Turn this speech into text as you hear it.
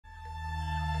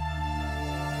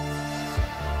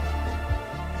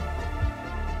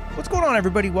going on,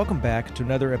 everybody? Welcome back to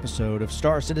another episode of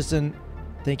Star Citizen.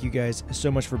 Thank you guys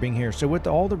so much for being here. So with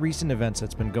all the recent events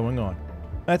that's been going on,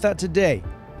 I thought today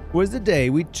was the day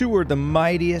we toured the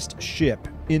mightiest ship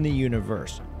in the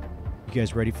universe. You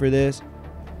guys ready for this?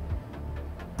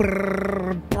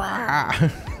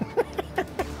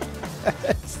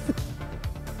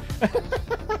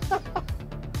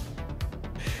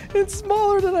 It's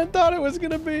smaller than I thought it was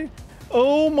gonna be.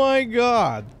 Oh my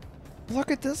god. Look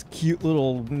at this cute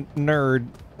little nerd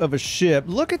of a ship.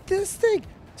 Look at this thing.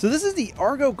 So this is the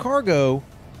Argo cargo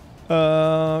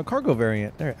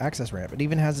variant. There, access ramp. It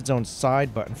even has its own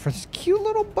side button for this cute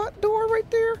little butt door right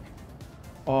there.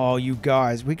 Oh, you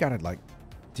guys, we gotta like,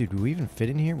 dude, do we even fit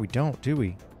in here? We don't, do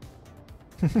we?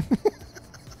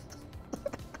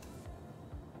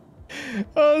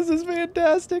 Oh, this is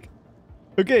fantastic.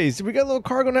 Okay, so we got a little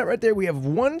cargo net right there. We have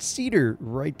one seater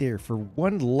right there for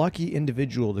one lucky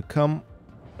individual to come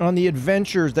on the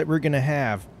adventures that we're going to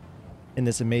have in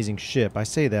this amazing ship. I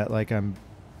say that like I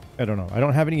don't know. I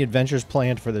don't have any adventures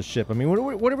planned for this ship. I mean, what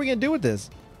are we going to do with this?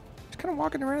 Just kind of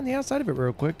walking around the outside of it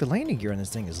real quick. The landing gear on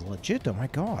this thing is legit, though. My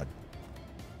God.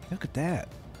 Look at that.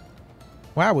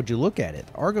 Wow, would you look at it?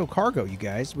 Argo cargo, you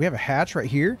guys. We have a hatch right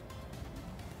here.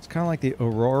 It's kind of like the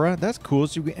Aurora. That's cool.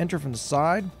 So we can enter from the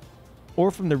side or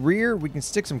from the rear. We can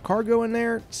stick some cargo in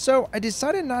there. So I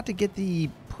decided not to get the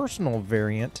personal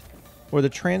variant or the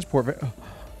transport variant.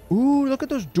 Ooh, look at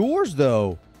those doors,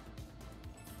 though.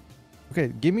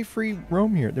 Okay, give me free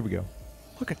roam here. There we go.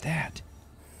 Look at that.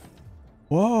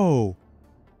 Whoa.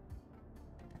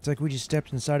 It's like we just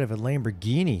stepped inside of a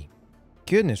Lamborghini.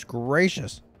 Goodness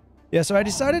gracious. Yeah, so I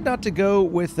decided not to go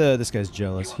with, this guy's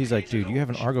jealous. He's like, dude, you have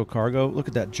an Argo cargo? Look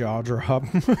at that jaw drop.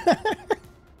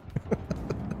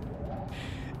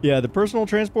 Yeah, the personal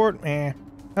transport, I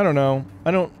don't know.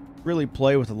 I don't really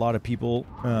play with a lot of people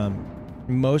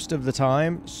most of the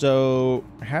time, so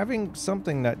having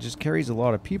something that just carries a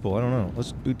lot of people, I don't know.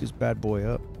 Let's boot this bad boy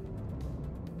up.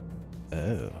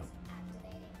 Oh.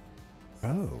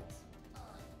 Oh.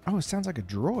 Oh, it sounds like a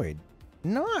droid.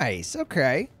 Nice,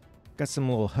 okay. Got some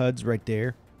little HUDs right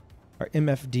there. Our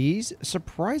MFDs.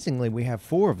 Surprisingly, we have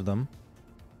 4 of them.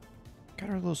 Got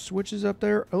our little switches up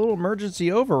there. A little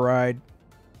emergency override.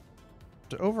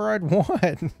 To override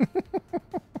what?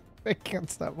 I can't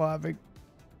stop laughing.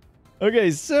 Okay,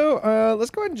 so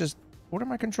let's go ahead and just... What are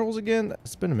my controls again?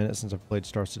 It's been a minute since I've played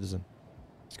Star Citizen.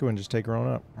 Let's go ahead and just take her on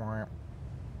up.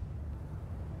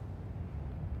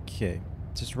 Okay.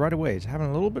 Just right away. It's having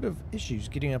a little bit of issues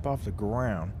getting up off the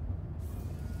ground.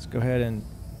 Let's go ahead and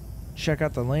check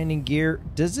out the landing gear.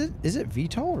 Is it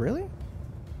VTOL, really?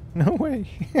 No way.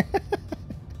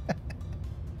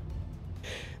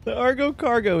 The Argo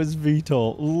cargo is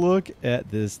VTOL. Look at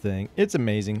this thing. It's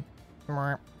amazing.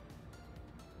 Oh,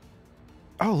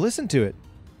 listen to it.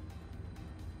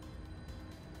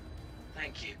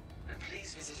 Thank you. And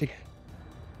please visit again.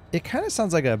 It kind of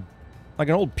sounds like an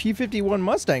old P-51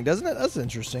 Mustang, doesn't it? That's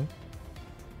interesting.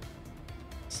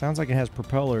 Sounds like it has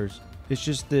propellers. It's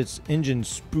just its engine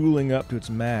spooling up to its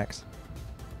max.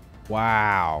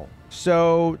 Wow.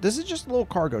 So this is just a little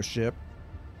cargo ship.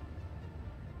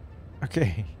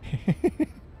 Okay.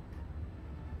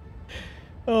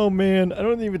 Oh man, I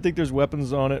don't even think there's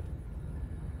weapons on it.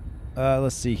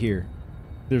 Let's see here.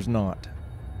 There's not.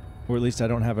 Or at least I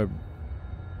don't have a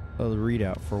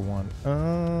readout for one.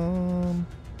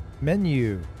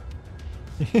 Menu.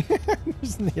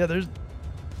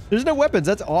 There's no weapons.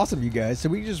 That's awesome, you guys. So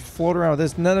we can just float around with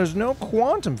this. Now there's no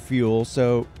quantum fuel,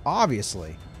 so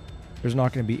obviously there's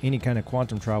not going to be any kind of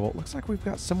quantum travel. It looks like we've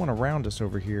got someone around us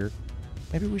over here.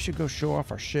 Maybe we should go show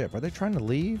off our ship. Are they trying to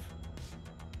leave?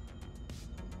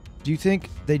 Do you think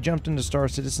they jumped into Star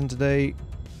Citizen today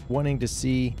wanting to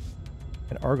see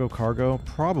an Argo cargo?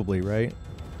 Probably, right?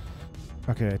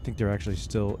 Okay, I think they're actually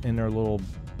still in their little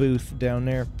booth down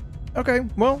there. Okay,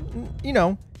 well, you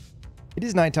know, it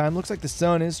is nighttime. Looks like the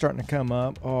sun is starting to come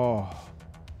up. Oh.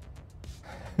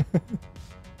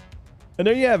 And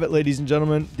there you have it, ladies and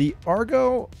gentlemen. The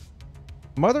Argo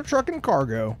Mother Truckin'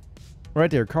 Cargo. Right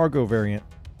there, cargo variant.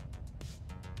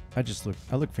 I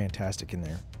look fantastic in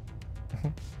there.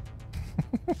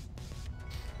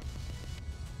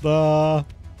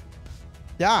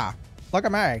 Yeah, look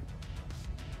at me.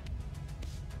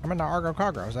 I'm in the Argo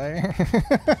cargo, say.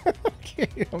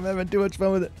 Okay, I'm having too much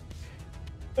fun with it.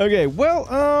 Okay,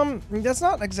 well, that's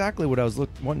not exactly what I was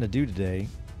wanting to do today,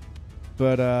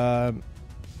 but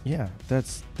yeah,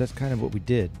 that's kind of what we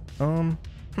did.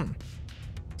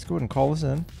 Let's go ahead and call this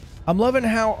in. I'm loving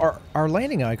how our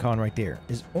landing icon right there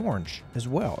is orange as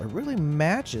well. It really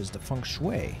matches the feng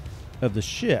shui of the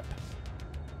ship.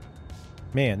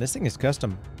 Man, this thing is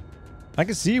custom. I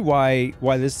can see why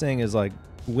this thing is like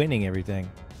winning everything.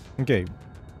 Okay.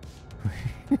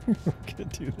 We're gonna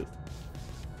do this.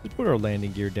 Let's put our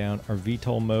landing gear down, our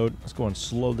VTOL mode. Let's go and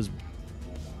slow this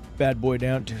bad boy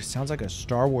down. Dude, it sounds like a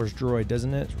Star Wars droid,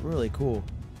 doesn't it? It's really cool.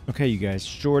 Okay, you guys,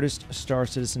 shortest Star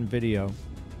Citizen video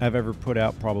I've ever put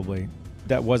out, probably.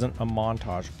 That wasn't a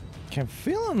montage. Okay, I'm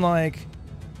feeling like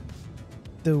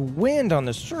the wind on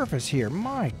the surface here.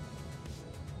 My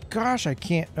gosh, I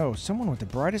can't. Oh, someone with the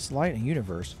brightest light in the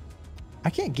universe. I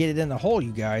can't get it in the hole,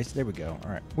 you guys. There we go. All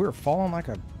right, we're falling like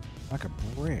a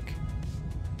brick.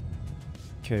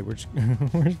 Okay, we're just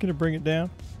gonna bring it down,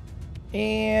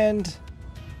 and here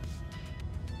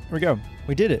we go.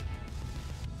 We did it.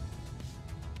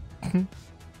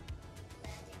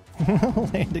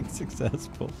 Landing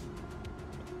successful.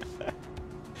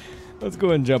 Let's go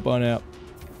ahead and jump on out.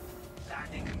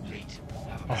 Landing complete.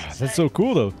 Oh, that's so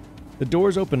cool, though. The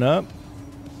doors open up.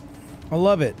 I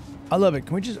love it. I love it.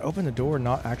 Can we just open the door and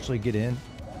not actually get in?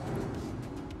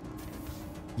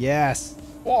 Yes.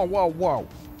 Whoa, whoa, whoa.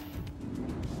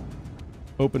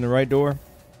 Open the right door.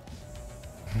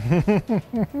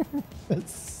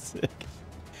 That's sick.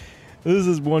 This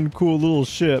is one cool little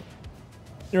ship.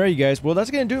 All right, you guys. Well,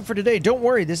 that's going to do it for today. Don't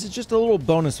worry. This is just a little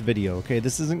bonus video, okay?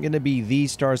 This isn't going to be the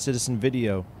Star Citizen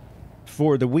video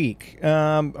for the week.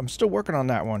 I'm still working on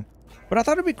that one. But I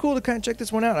thought it'd be cool to kind of check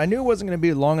this one out. I knew it wasn't going to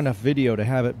be a long enough video to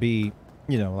have it be,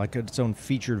 you know, like its own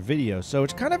featured video. So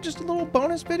it's kind of just a little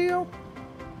bonus video.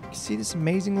 You see this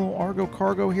amazing little Argo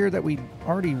cargo here that we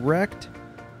already wrecked?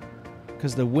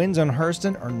 Because the winds on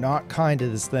Hurston are not kind to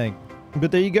this thing. But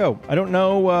there you go. I don't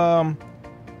know...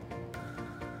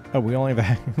 Oh, we only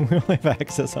have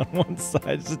access on one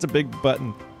side. It's just a big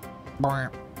button. There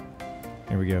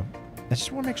we go. I just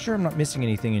want to make sure I'm not missing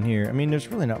anything in here. I mean, there's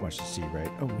really not much to see,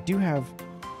 right? Oh, we do have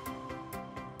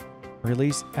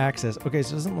release access. Okay,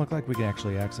 so it doesn't look like we can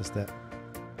actually access that.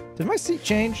 Did my seat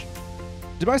change?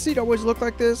 Did my seat always look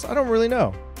like this? I don't really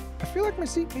know. I feel like my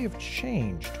seat may have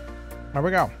changed. There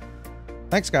we go.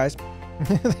 Thanks, guys.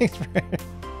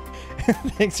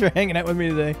 Thanks for hanging out with me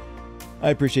today. I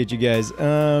appreciate you guys.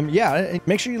 Yeah,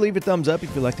 make sure you leave a thumbs up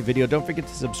if you liked the video. Don't forget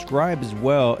to subscribe as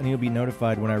well, and you'll be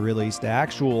notified when I release the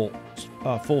actual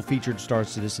full-featured Star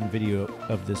Citizen video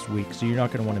of this week, so you're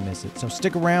not going to want to miss it. So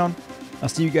stick around. I'll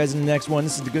see you guys in the next one.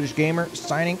 This is the Goodish Gamer,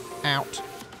 signing out.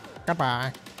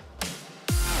 Goodbye.